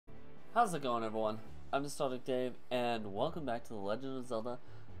How's it going, everyone? I'm Nostalgic Dave, and welcome back to The Legend of Zelda: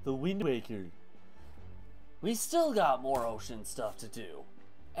 The Wind Waker. We still got more ocean stuff to do.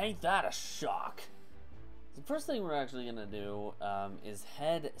 Ain't that a shock? The first thing we're actually gonna do is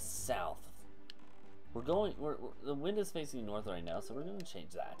head south. The wind is facing north right now, so we're gonna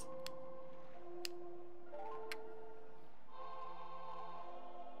change that.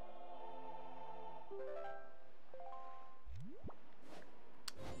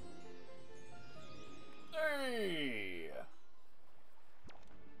 Hey!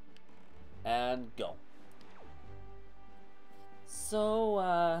 And go. So,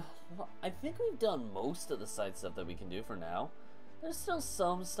 I think we've done most of the side stuff that we can do for now. There's still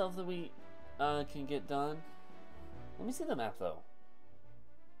some stuff that we can get done. Let me see the map, though.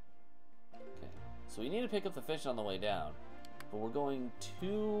 Okay, so we need to pick up the fish on the way down. But we're going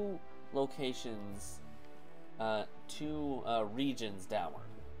two locations, two regions downward.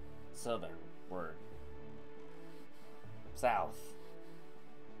 Southernward. South.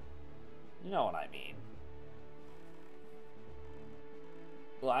 You know what I mean.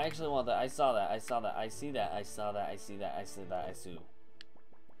 Well, I actually want that. I saw that. I saw that. I see that. I saw that. I see that. I see that. I see.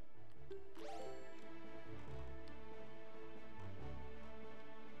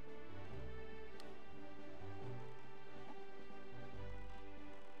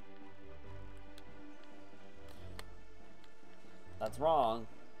 That's wrong.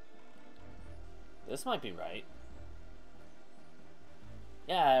 This might be right.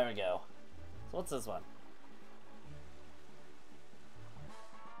 Yeah, there we go. So what's this one?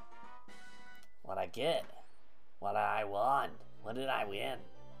 What I get? What I won? What did I win?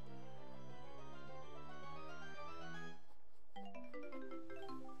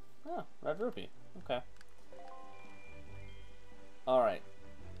 Oh, red rupee. Okay. Alright.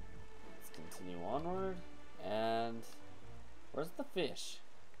 Let's continue onward. And where's the fish?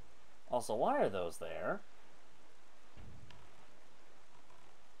 Also, why are those there?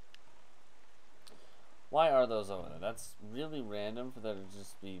 Why are those over there? That's really random for them to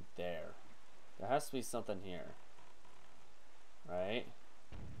just be there. There has to be something here. Right?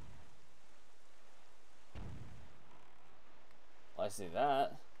 Well, I see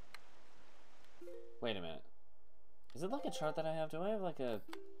that. Wait a minute. Is it like a chart that I have? Do I have like a...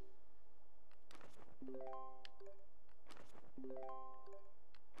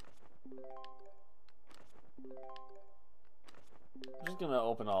 I'm just gonna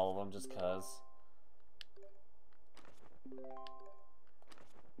open all of them just cause.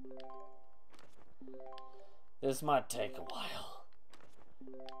 This might take a while.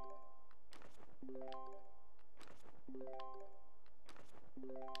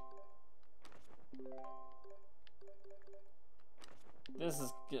 This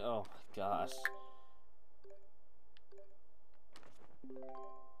is, oh my gosh.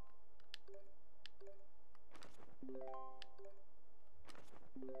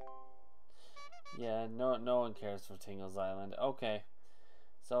 Yeah, no one cares for Tingle's Island. Okay.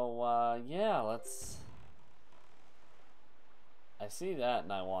 So, yeah, let's... I see that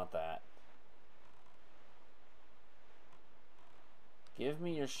and I want that. Give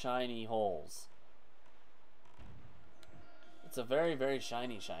me your shiny holes. It's a very, very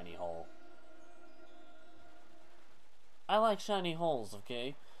shiny hole. I like shiny holes,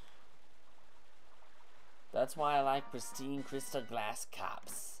 okay? That's why I like pristine crystal glass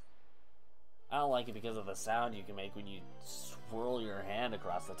cups. I don't like it because of the sound you can make when you swirl your hand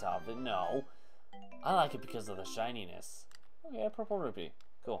across the top of it. No. I like it because of the shininess. Okay, purple rupee.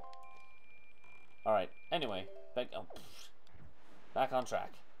 Cool. Alright, anyway. Back on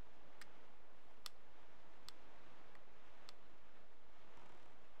track.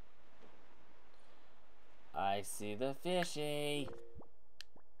 I see the fishy.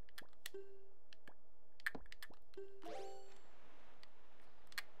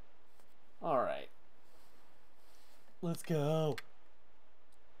 Alright. Let's go.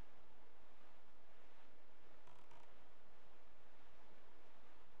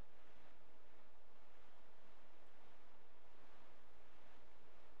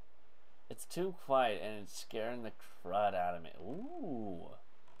 It's too quiet and it's scaring the crud out of me. Ooh.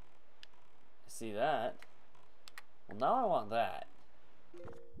 See that? Well, now I want that.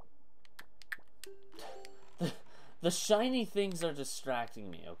 The shiny things are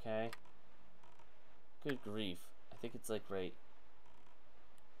distracting me, okay? Good grief. I think it's like right.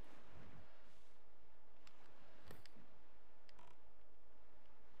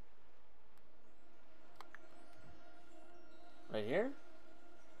 Right here?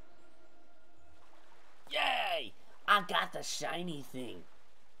 Yay! I got the shiny thing.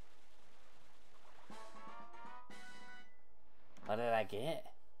 What did I get?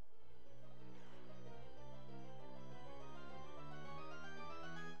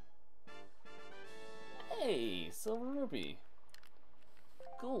 silver rupee.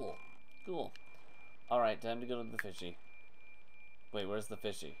 Cool. Cool. Alright, time to go to the fishy. Wait, where's the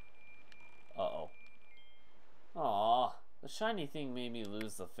fishy? Uh-oh. Aw, the shiny thing made me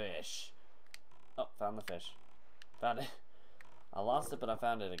lose the fish. Oh, found the fish. Found it. I lost it, but I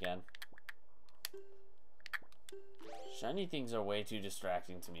found it again. Shiny things are way too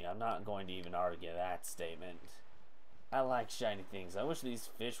distracting to me. I'm not going to even argue that statement. I like shiny things. I wish these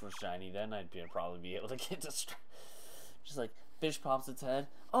fish were shiny. Then I'd probably be able to get distracted. Just like, fish pops its head.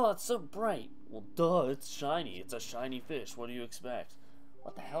 Oh, it's so bright. Well, duh, it's shiny. It's a shiny fish. What do you expect?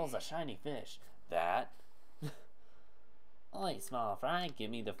 What the hell is a shiny fish? That? Oi, small fry,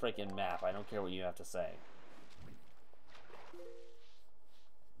 give me the freaking map. I don't care what you have to say.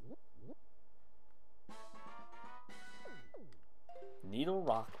 Needle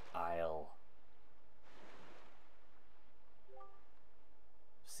Rock Isle.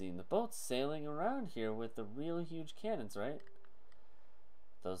 Seen the boats sailing around here with the real huge cannons, right?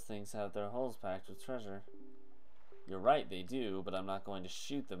 Those things have their hulls packed with treasure. You're right, they do, but I'm not going to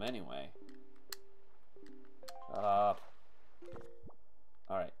shoot them anyway. Shut up.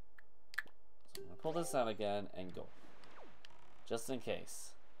 Alright. So I'm going to pull this out again and go. Just in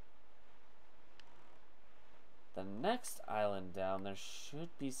case. The next island down, there should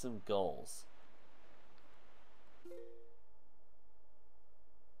be some gulls.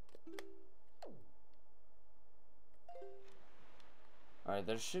 Alright,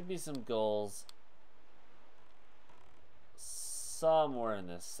 there should be some gulls somewhere in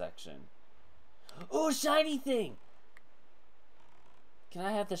this section. Oh, shiny thing! Can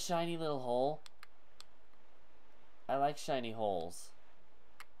I have the shiny little hole? I like shiny holes.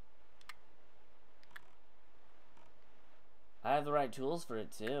 I have the right tools for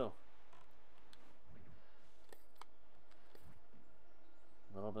it too.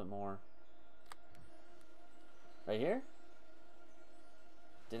 A little bit more. Right here?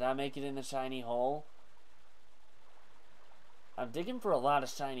 Did I make it in the shiny hole? I'm digging for a lot of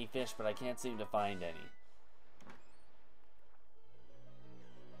shiny fish, but I can't seem to find any.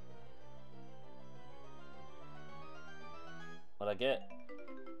 What'd I get?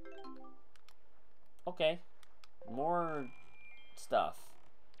 Okay. More stuff.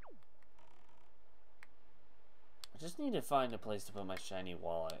 I just need to find a place to put my shiny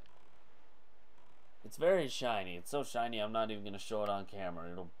wallet. It's very shiny. It's so shiny I'm not even going to show it on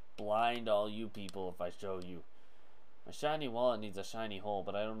camera. It'll blind all you people if I show you. My shiny wallet needs a shiny hole,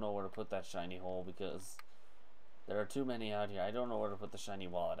 but I don't know where to put that shiny hole because there are too many out here. I don't know where to put the shiny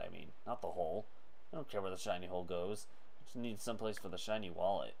wallet, I mean. Not the hole. I don't care where the shiny hole goes. I just need someplace for the shiny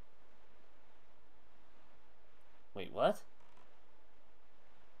wallet. Wait, what?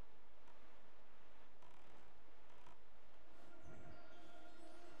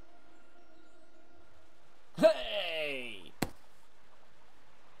 Hey!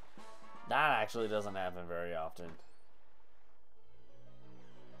 That actually doesn't happen very often.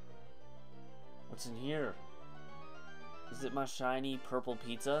 What's in here? Is it my shiny purple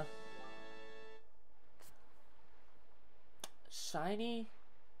pizza? Shiny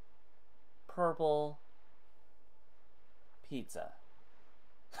purple pizza.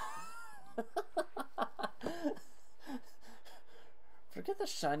 Forget the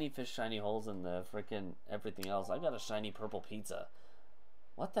shiny fish, shiny holes, and the freaking everything else. I got a shiny purple pizza.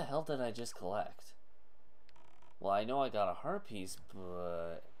 What the hell did I just collect? Well, I know I got a heart piece,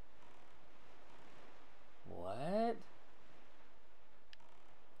 but... What?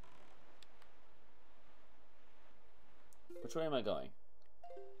 Which way am I going?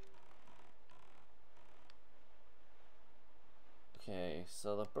 Okay,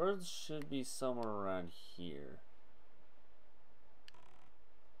 so the birds should be somewhere around here.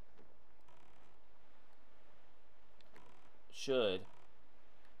 Should.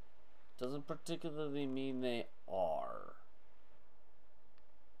 Doesn't particularly mean they are.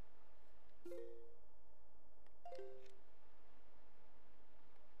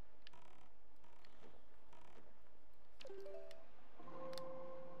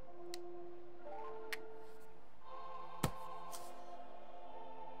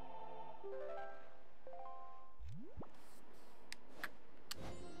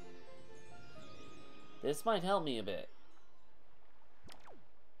 This might help me a bit.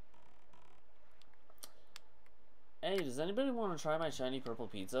 Hey, does anybody want to try my shiny purple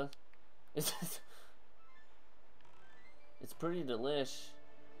pizza? It's pretty delish.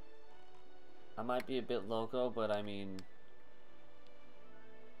 I might be a bit loco, but I mean,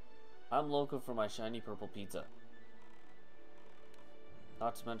 I'm loco for my shiny purple pizza.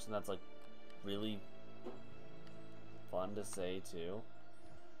 Not to mention that's like really fun to say too.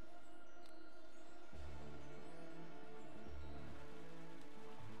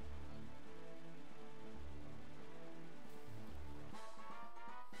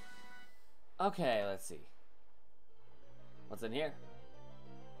 Okay, let's see. What's in here?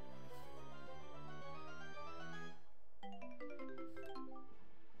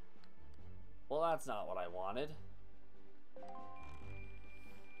 Well, that's not what I wanted.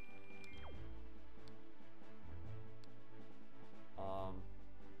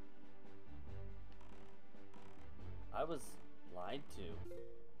 I was lied to.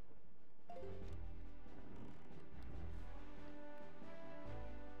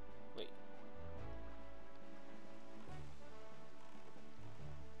 Wait.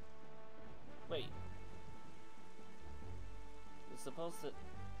 Wait. It's supposed to...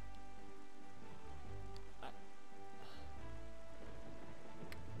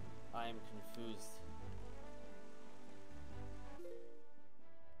 I am confused.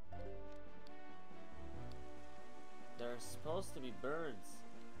 They're supposed to be birds.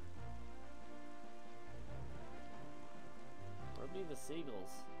 Where be the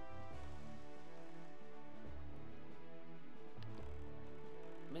seagulls?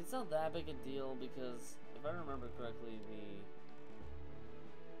 I mean, it's not that big a deal because, if I remember correctly,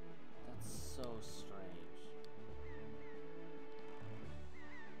 that's so strange.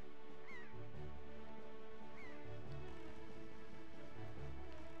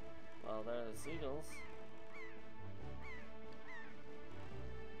 Well, there are the seagulls.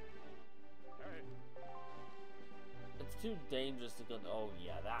 It's too dangerous to go. Oh,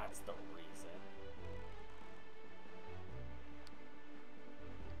 yeah, that's the reason.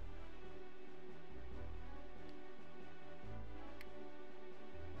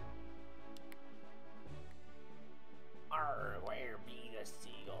 Arr, where be the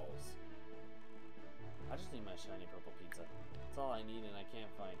seagulls? I just need my shiny purple pizza. That's all I need, and I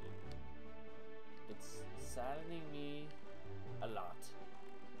can't find it. It's saddening me a lot.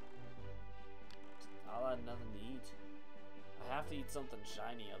 I'll have nothing to eat. I have to eat something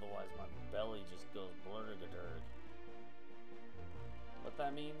shiny, otherwise my belly just goes blurg-a-durg. What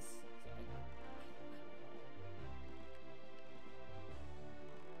that means?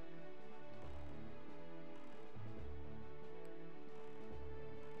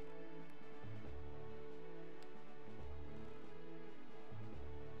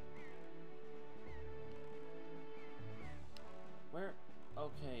 Where?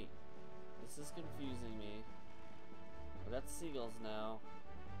 Okay. This is confusing me. I got seagulls now.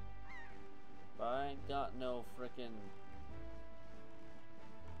 But I ain't got no frickin'...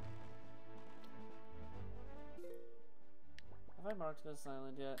 Have I marked this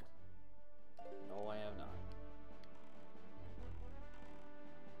island yet? No, I have not.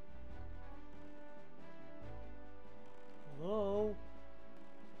 Hello?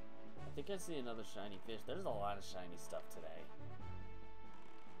 I think I see another shiny fish. There's a lot of shiny stuff today.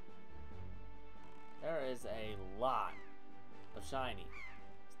 There is a lot of shiny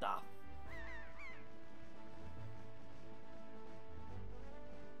stuff.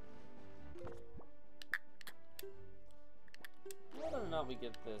 Whether or not we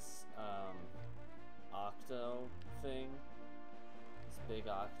get this octo thing, this big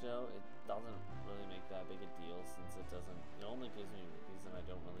octo, it doesn't really make that big a deal since it only gives me rupees and I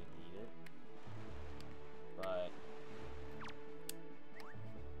don't really need it. But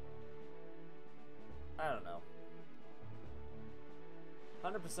I don't know.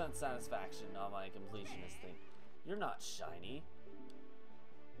 100% satisfaction on my completionist thing. You're not shiny.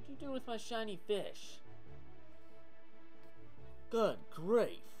 What'd you do with my shiny fish? Good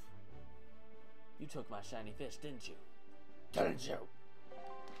grief. You took my shiny fish, didn't you? Didn't you?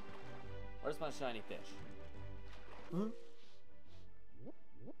 Where's my shiny fish? Huh?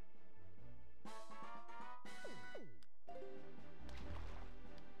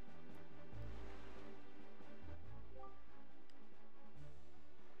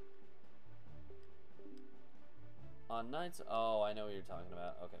 On nights... Oh, I know what you're talking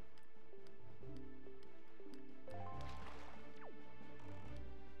about. Okay.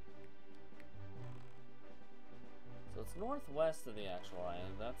 So it's northwest of the actual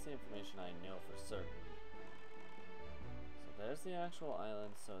island. That's the information I know for certain. So there's the actual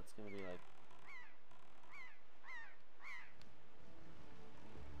island, so it's gonna be like...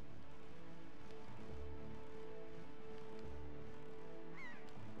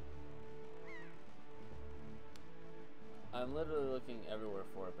 I'm literally looking everywhere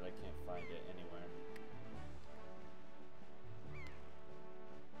for it, but I can't find it anywhere.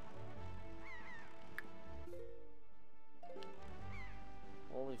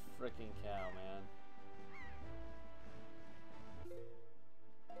 Holy freaking cow, man.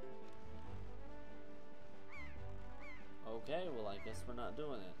 Okay, well I guess we're not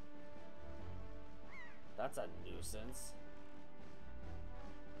doing it. That's a nuisance.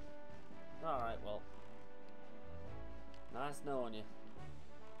 Oh, Alright, well. Nice knowing you.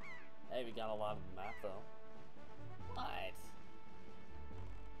 Hey, we got a lot of the map, though. What?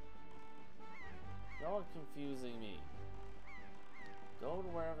 Y'all are confusing me. Go to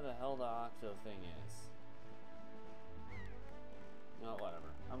wherever the hell the octo thing is. No, whatever.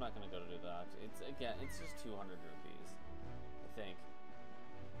 I'm not gonna go to do the octo. It's, again, it's just 200 rupees. I think.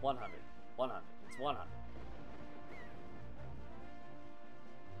 100. 100. It's 100.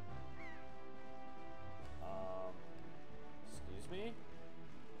 Excuse me?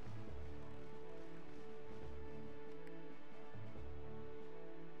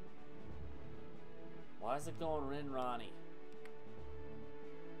 Why is it going Rin Ronnie?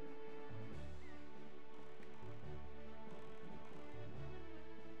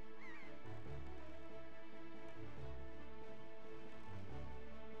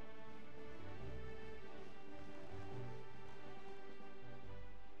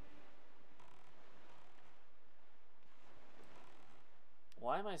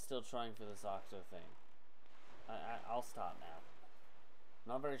 Why am I still trying for this octo thing? I'll stop now.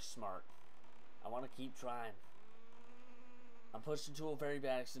 I'm not very smart. I want to keep trying. I'm pushed into a very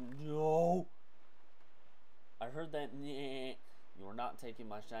bad accident. No! I heard that. Nyeh. You are not taking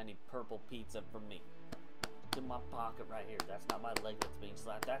my shiny purple pizza from me. It's in my pocket right here. That's not my leg that's being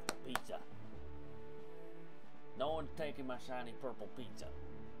slapped. That's the pizza. No one's taking my shiny purple pizza.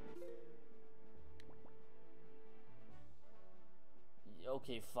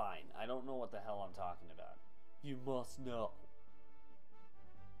 Okay, fine. I don't know what the hell I'm talking about. You must know.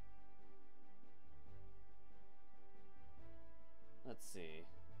 Let's see.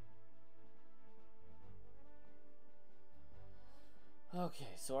 Okay,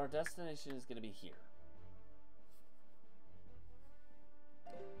 so our destination is going to be here.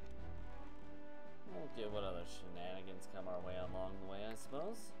 Okay, what other shenanigans come our way along the way, I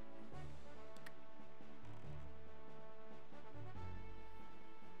suppose?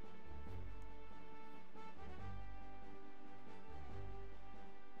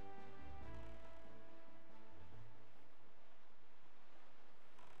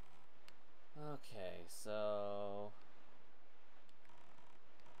 Okay, so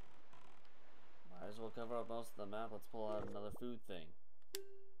might as well cover up most of the map. Let's pull out another food thing.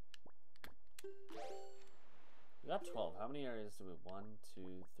 We got 12. How many areas do we? 1,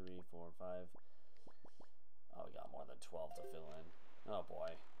 2, 3, 4, 5. Oh, we got more than 12 to fill in. Oh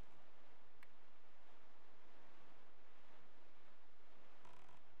boy.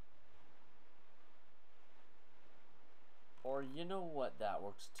 Or you know what, that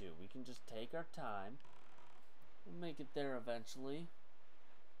works too. We can just take our time. We'll make it there eventually.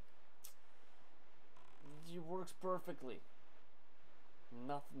 It works perfectly.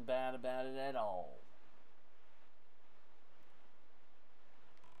 Nothing bad about it at all.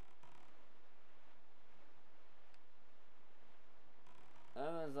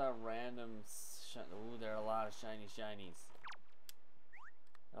 And there's that random... Ooh, there are a lot of shiny shinies.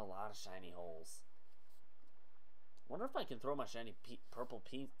 There are a lot of shiny holes. Wonder if I can throw my shiny purple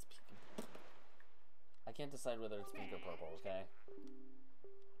I can't decide whether it's pink or purple, okay?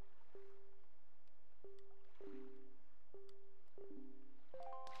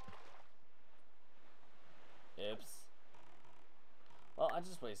 Oops. Well, I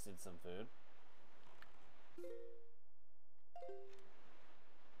just wasted some food.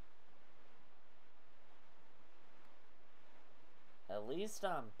 At least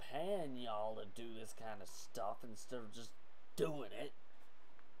I'm paying y'all to do this kind of stuff instead of just doing it.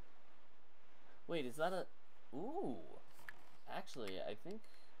 Wait, is that a... Ooh. Actually, I think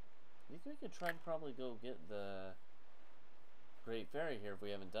we could try to probably go get the Great Fairy here if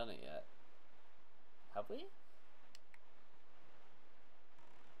we haven't done it yet. Have we?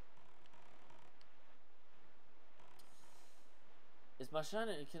 Is my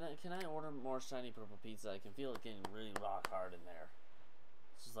shiny... Can I order more shiny purple pizza? I can feel it getting really rock hard in there.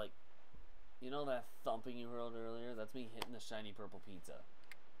 It's just like... You know that thumping you heard earlier? That's me hitting the shiny purple pizza.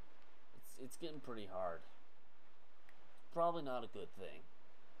 It's getting pretty hard. Probably not a good thing.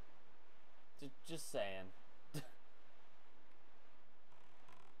 Just saying.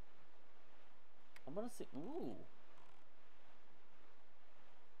 I'm gonna see... Ooh.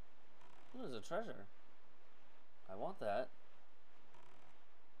 Ooh, there's a treasure. I want that.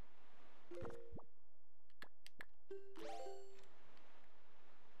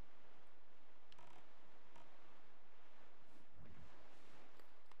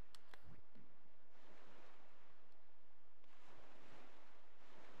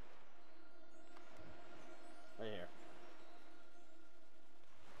 Right here.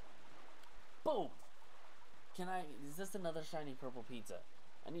 Boom! Can I... Is this another shiny purple pizza?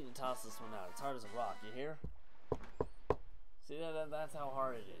 I need to toss this one out. It's hard as a rock, you hear? See, that's how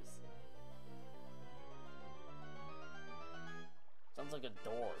hard it is. Sounds like a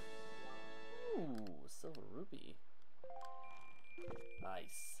door. Ooh, silver rupee.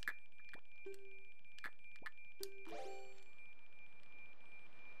 Nice.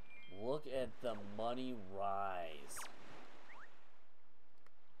 Look at the money rise.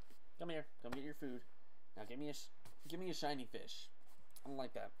 Come here. Come get your food. Now give me a shiny fish. I don't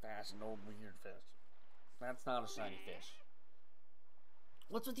like that fashioned old weird fish. That's not a shiny fish.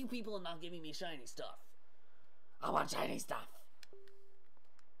 What's with you people and not giving me shiny stuff? I want shiny stuff.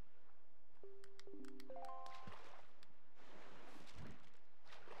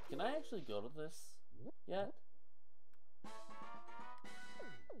 Can I actually go to this yet?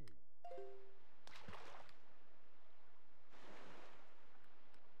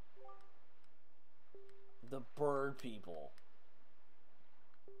 The bird people.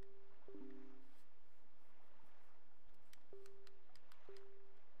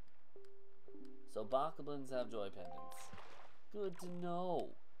 So bokoblins have joy pendants. Good to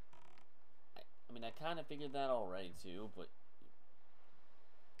know. I mean, I kind of figured that already too, but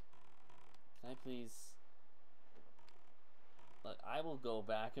can I please? Look, I will go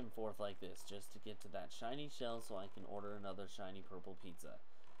back and forth like this just to get to that shiny shell so I can order another shiny purple pizza.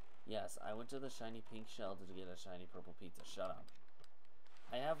 Yes, I went to the shiny pink shell to get a shiny purple pizza. Shut up.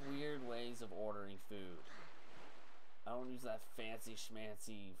 I have weird ways of ordering food. I don't use that fancy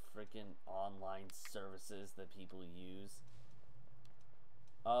schmancy freaking online services that people use.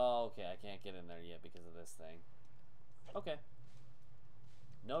 Oh, okay, I can't get in there yet because of this thing. Okay.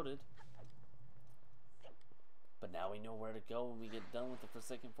 Noted. But now we know where to go when we get done with the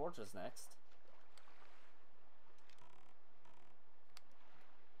Forsaken Fortress next.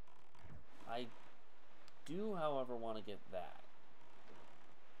 I do, however, want to get that.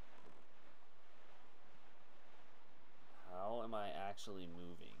 How am I actually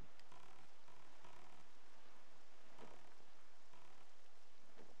moving?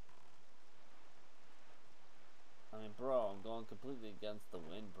 I mean, bro, I'm going completely against the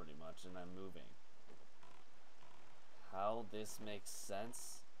wind pretty much, and I'm moving. How this makes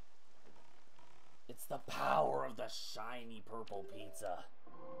sense? It's the power of the shiny purple pizza.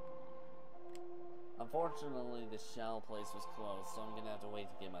 Unfortunately, the shell place was closed, so I'm gonna have to wait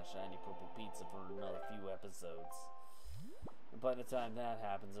to get my shiny purple pizza for another few episodes. And by the time that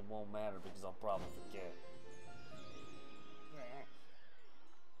happens, it won't matter because I'll probably forget.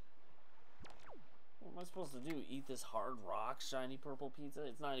 What am I supposed to do? Eat this hard rock shiny purple pizza?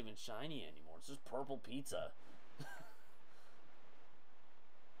 It's not even shiny anymore. It's just purple pizza.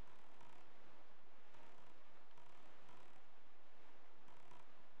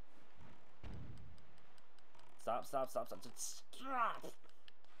 Stop, stop, stop, stop. Just stop!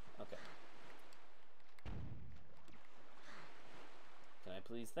 Okay. Can I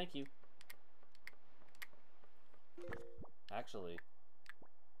please? Thank you. Actually,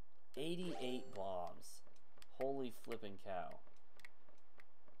 88 bombs. Holy flipping cow.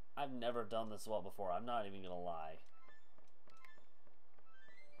 I've never done this well before. I'm not even gonna lie.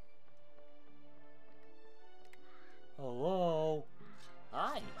 Hello?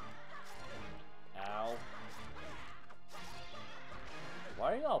 Hi. Ow.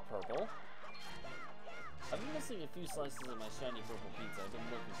 Why are y'all purple? I've been missing a few slices of my shiny purple pizza. I've been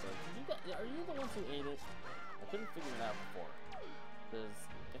looking for it. Are you the ones who ate it? I couldn't figure it out before. Because,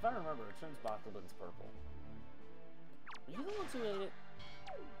 if I remember, it turns bokoblins purple. Are you the ones who ate it?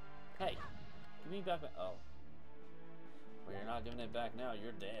 Hey, give me back my... Oh. Well, you're not giving it back now.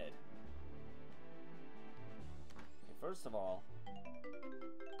 You're dead. Okay, first of all...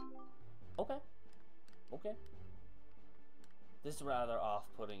 Okay. Okay. This rather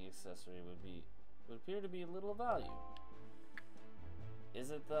off-putting accessory would appear to be a little value.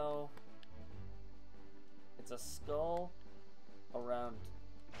 Is it though? It's a skull around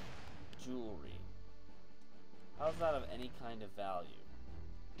jewelry. How's that of any kind of value?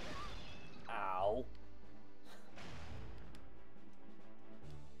 Ow.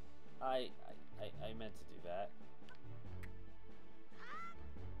 I meant to do that.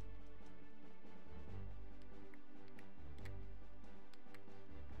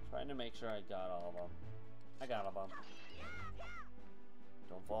 Trying to make sure I got all of them. I got all of them.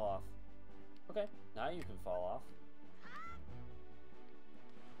 Don't fall off. Okay, now you can fall off.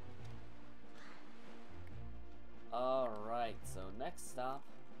 Alright, so next stop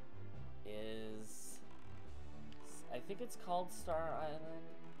is... I think it's called Star Island,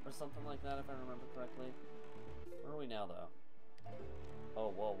 or something like that if I remember correctly. Where are we now, though? Oh,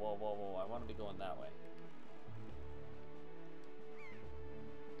 whoa, whoa, whoa, whoa, I want to be going that way.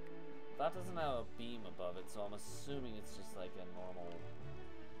 That doesn't have a beam above it, so I'm assuming it's just like a normal...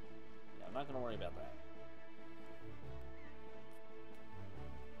 Yeah, I'm not gonna worry about that.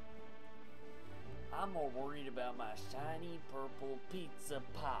 I'm more worried about my shiny purple pizza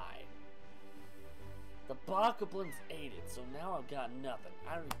pie. The Bokoblins ate it, so now I've got nothing.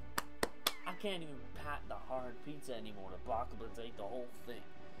 I can't even pat the hard pizza anymore. The Bokoblins ate the whole thing.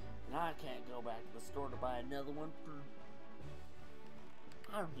 And I can't go back to the store to buy another one for...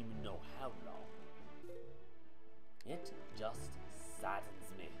 I don't even know how long. It just saddens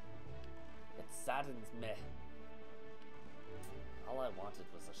me. It saddens me. All I wanted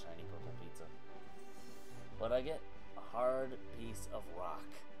was a shiny purple pizza. But I get a hard piece of rock.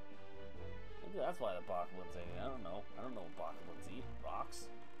 Maybe that's why the Bokoblins ate it. I don't know. I don't know what Bokoblins eat. Rocks?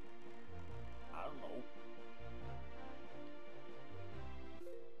 I don't know.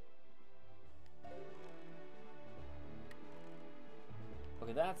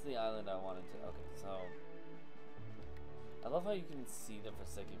 Okay, that's the island I wanted to... Okay, so... I love how you can see the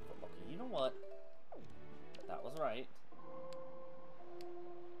Forsaken... Okay, you know what? That was right.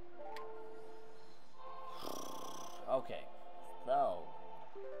 Okay, so...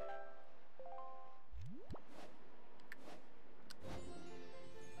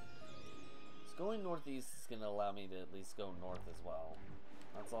 So going northeast is going to allow me to at least go north as well.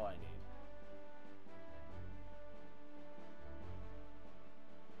 That's all I need.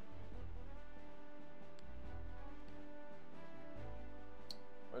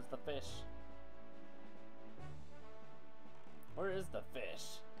 Where's the fish? Where is the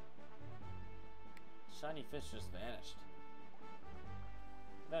fish? Shiny fish just vanished.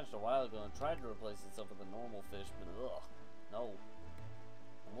 It vanished a while ago and tried to replace itself with a normal fish, but ugh, no.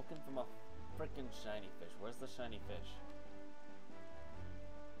 I'm looking for my freaking shiny fish. Where's the shiny fish?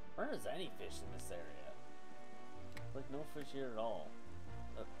 Where is any fish in this area? Like no fish here at all.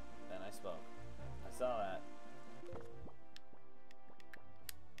 Oh, then I spoke. I saw that.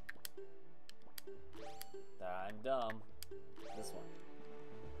 I'm dumb. This one.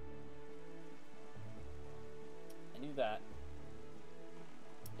 I knew that.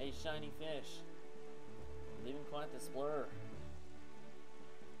 Hey, shiny fish. Leaving quite the splur.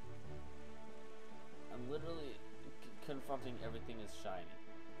 I'm literally confronting everything as shiny.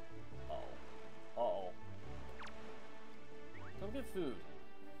 Uh-oh. Uh-oh. Come get food,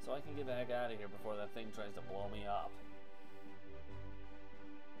 so I can get the heck out of here before that thing tries to blow me up.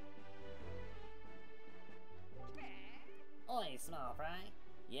 Oi, small fry.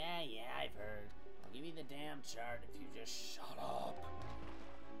 Yeah, I've heard. I'll give you the damn chart if you just shut up.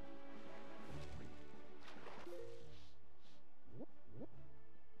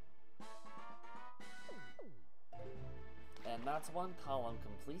 And that's one column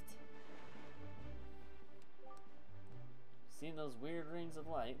complete. Seen those weird rings of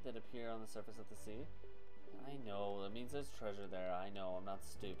light that appear on the surface of the sea? I know, that means there's treasure there. I know, I'm not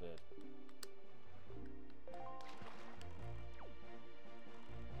stupid.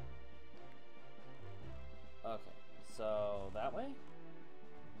 Okay, so that way?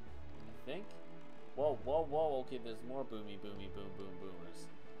 I think? Whoa, okay, there's more boomy, boom, boomers.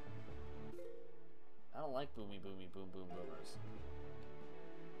 I don't like boomy, boom, boomers.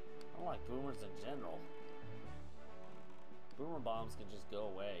 I don't like boomers in general. Boomer bombs can just go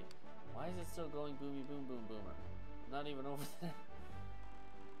away. Why is it still going boomy, boom, boomer? Not even over there.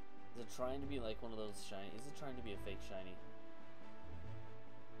 Is it trying to be like one of those shiny? Is it trying to be a fake shiny?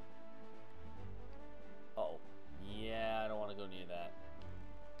 Uh-oh. Yeah, I don't want to go near that.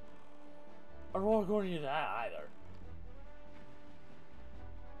 I don't want to go near that either.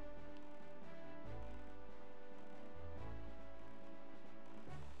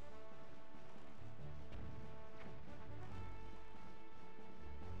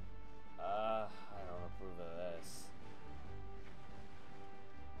 I don't approve of this.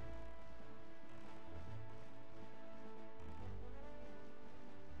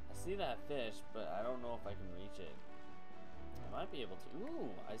 I see that fish, but I don't know if I can reach it. I might be able to. Ooh,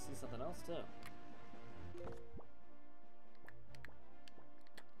 I see something else too.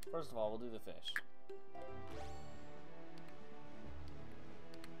 First of all, we'll do the fish.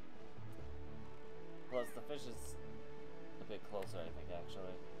 Plus, the fish is a bit closer, I think,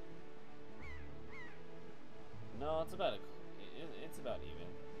 actually. No, it's about it's about even.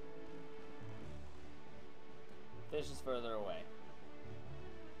 Fish is further away.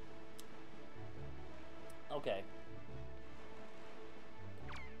 Okay.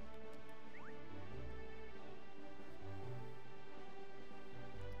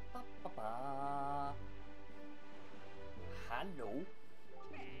 Hello.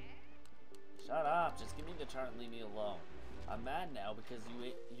 Shut up. Just give me the chart and leave me alone. I'm mad now because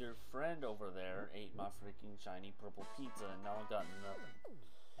your friend over there ate my freaking shiny purple pizza and now I got nothing.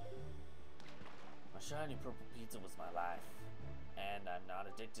 My shiny purple pizza was my life. And I'm not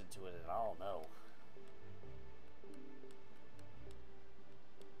addicted to it at all, no.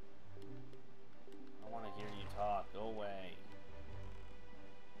 I want to hear you talk. Go away.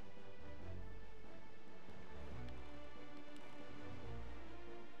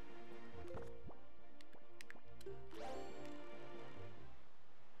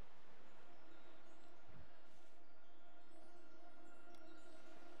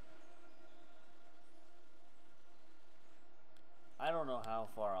 I don't know how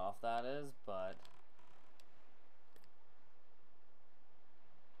far off that is, but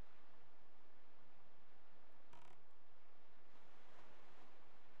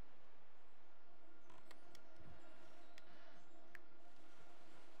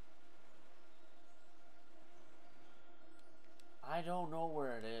I don't know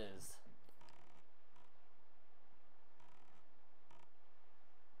where it is.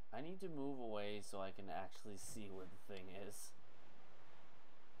 I need to move away so I can actually see where the thing is.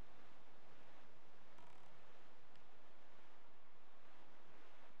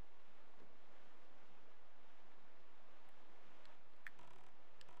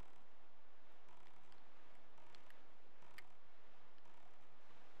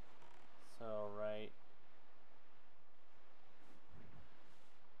 So, right.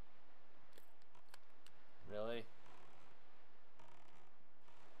 Really?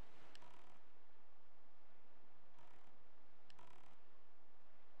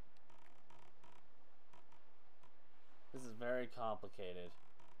 This is very complicated.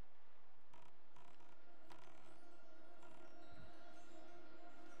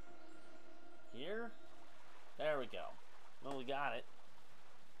 Here? There we go. Well, we got it.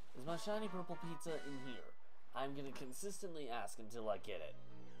 Is my shiny purple pizza in here? I'm gonna consistently ask until I get it.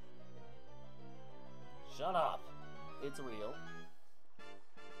 Shut up. It's real.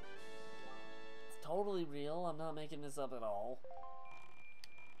 It's totally real. I'm not making this up at all.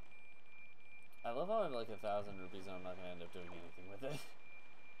 I love how I have like 1,000 rupees and I'm not gonna end up doing anything with it.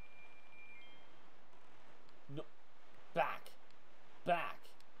 No. Back. Back.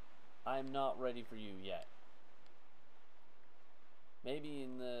 I'm not ready for you yet. Maybe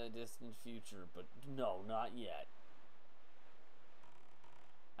in the distant future, but no, not yet.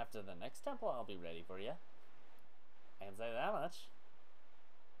 After the next temple, I'll be ready for you. I can say that much.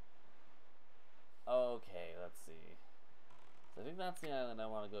 Okay, let's see. So I think that's the island I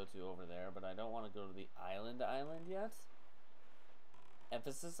want to go to over there, but I don't want to go to the island yet.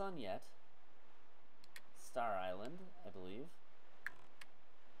 Emphasis on yet. Star Island, I believe.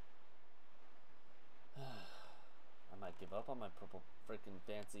 I might give up on my purple freaking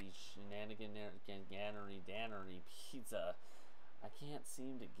fancy dannery pizza. I can't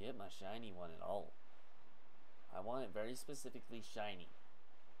seem to get my shiny one at all. I want it very specifically shiny.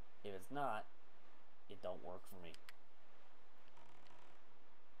 If it's not, it don't work for me.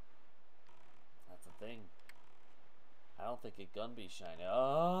 That's the thing. I don't think it gonna be shiny.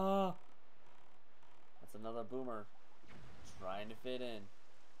 Oh! That's another boomer trying to fit in.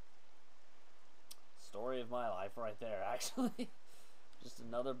 Story of my life right there, actually. Just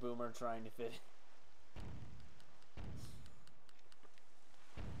another boomer trying to fit in.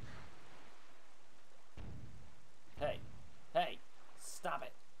 Hey, hey, stop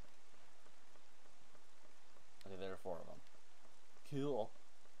it. Okay, there are 4 of them. Cool.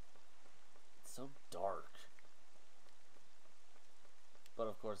 It's so dark. But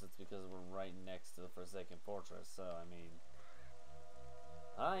of course it's because we're right next to the Forsaken Fortress, so I mean...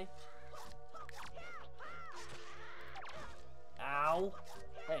 Hi. Ow.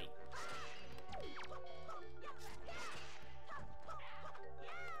 Hey.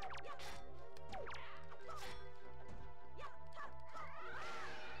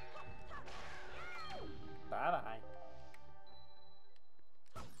 Bye-bye.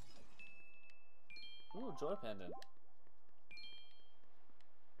 Ooh, joy pendant.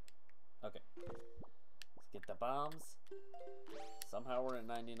 Okay. Let's get the bombs. Somehow we're at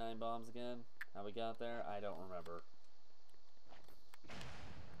 99 bombs again. How we got there, I don't remember.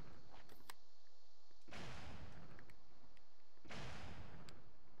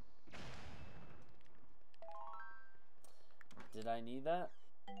 Did I need that?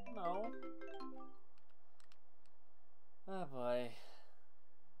 No. Oh boy.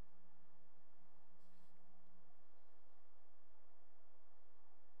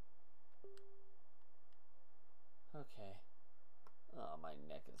 Okay. Oh, my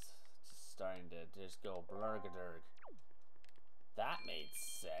neck is just starting to just go blurgadurg. That made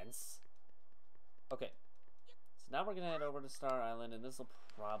sense. Okay. So now we're gonna head over to Star Island, and this will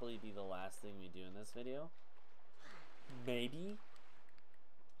probably be the last thing we do in this video. Maybe.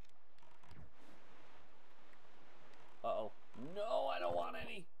 Uh-oh. No, I don't want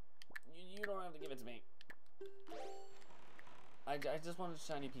any. You don't have to give it to me. I just want a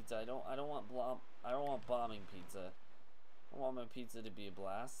shiny pizza. I don't want bombing pizza. I want my pizza to be a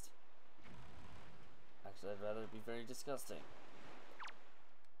blast. Actually, I'd rather it be very disgusting.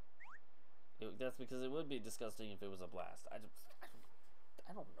 That's because it would be disgusting if it was a blast. I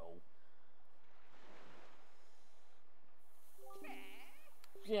don't know.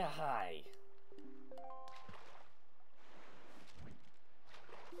 Yeah, hi.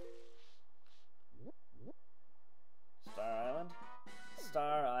 Star Island?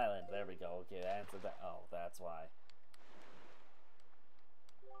 Star Island. There we go. Okay, that answered that. Oh, that's why.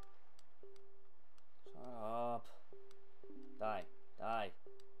 Shut up. Die. Die.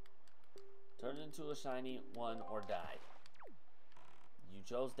 Turn into a shiny one or die. You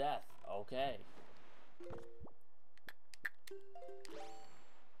chose death. Okay.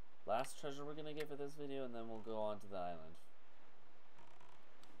 Last treasure we're gonna get for this video, and then we'll go on to the island.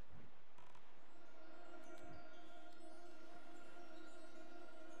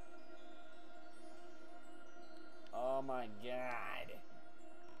 Oh my god.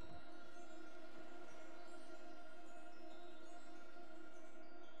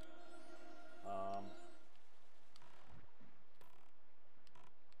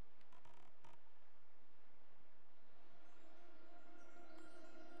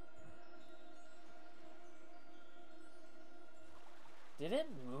 Did it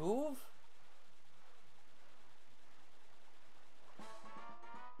move?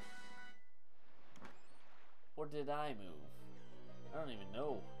 Or did I move? I don't even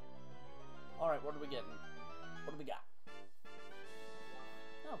know. Alright, what are we getting? What do we got?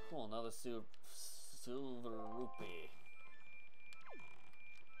 Oh, cool, another silver rupee.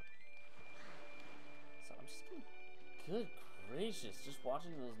 So I'm just gonna... Good gracious, just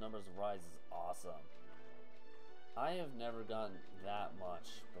watching those numbers rise is awesome. I have never gotten that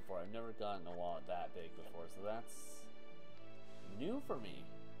much before. I've never gotten a wallet that big before, so that's new for me,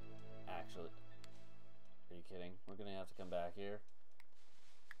 actually. Are you kidding? We're gonna have to come back here.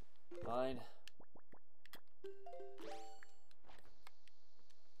 Fine.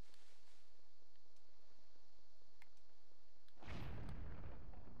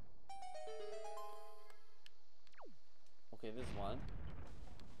 Okay, this one.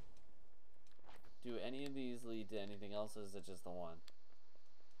 Do any of these lead to anything else, or is it just the one?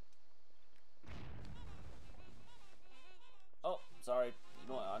 Oh, sorry. You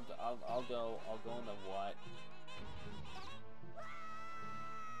know what? I'll go in the what?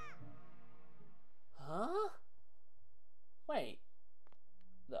 Huh? Wait.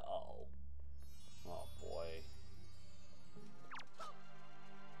 Oh boy.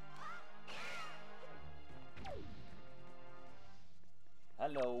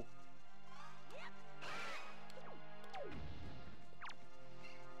 Hello.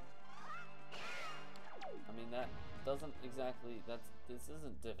 I mean, that doesn't exactly, this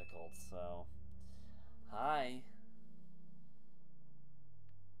isn't difficult, so. Hi.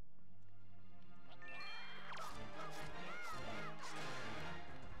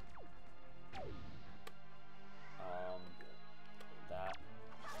 That.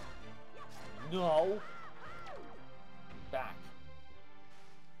 No! Back.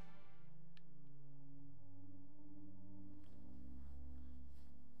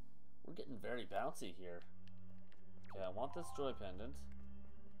 We're getting very bouncy here. Okay, I want this joy pendant.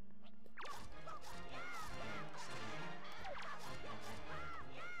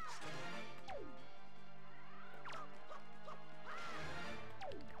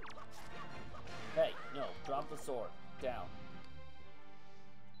 Hey, no, drop the sword. Down.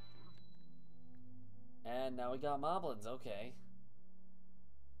 And now we got moblins, okay.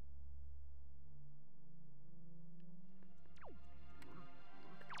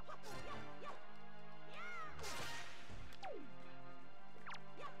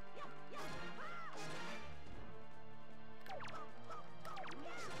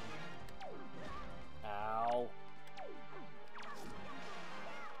 Ow.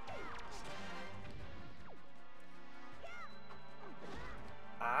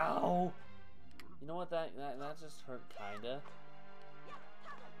 Ow! You know what, that just hurt, kinda.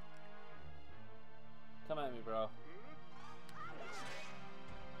 Come at me, bro.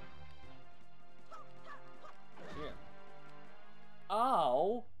 Here.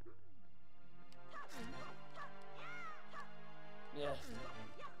 Ow! Yeah.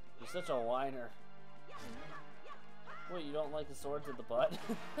 You're such a whiner. Wait, you don't like a sword to the butt?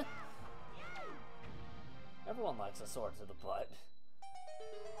 Everyone likes a sword to the butt.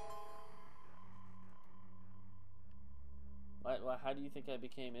 How do you think I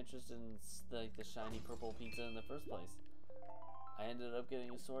became interested in like the shiny purple pizza in the first place? I ended up getting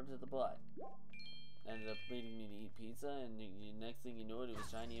a sword to the butt. Ended up leading me to eat pizza, and the next thing you know, it was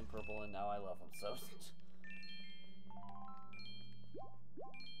shiny and purple, and now I love them. So,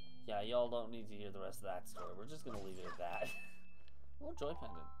 yeah, y'all don't need to hear the rest of that story. We're just gonna leave it at that. Oh, joy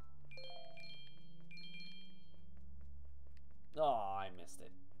pendant. Oh, I missed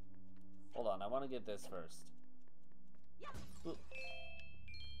it. Hold on, I want to get this first. Boop.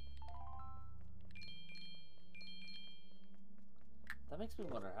 That makes me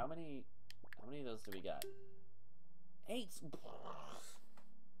wonder how many of those do we got? 8.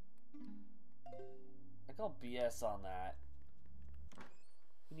 I call BS on that.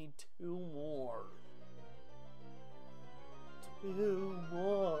 We need 2 more. 2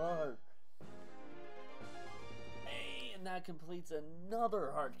 more. Hey, and that completes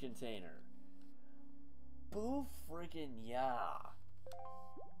another heart container. Boo freaking yeah.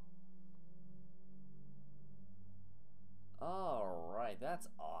 Alright, that's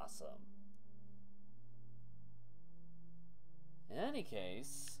awesome. In any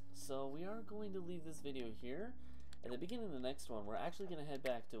case, so we are going to leave this video here. At the beginning of the next one, we're actually going to head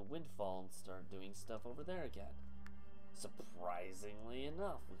back to Windfall and start doing stuff over there again. Surprisingly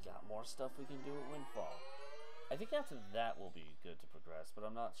enough, we got more stuff we can do at Windfall. I think after that will be good to progress, but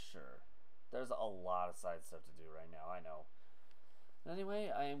I'm not sure. There's a lot of side stuff to do right now, I know.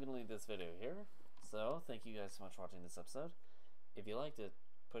 Anyway, I am going to leave this video here. So, thank you guys so much for watching this episode. If you liked it,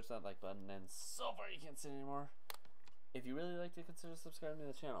 push that like button, and so far you can't see it anymore. If you really like to consider subscribing to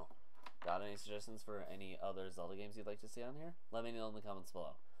the channel. Got any suggestions for any other Zelda games you'd like to see on here? Let me know in the comments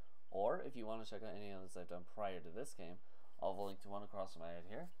below. Or, if you want to check out any others I've done prior to this game, I'll have a link to one across from my head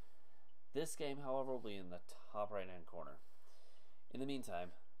here. This game, however, will be in the top right hand corner. In the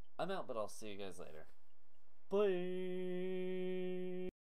meantime, I'm out, but I'll see you guys later. Bye!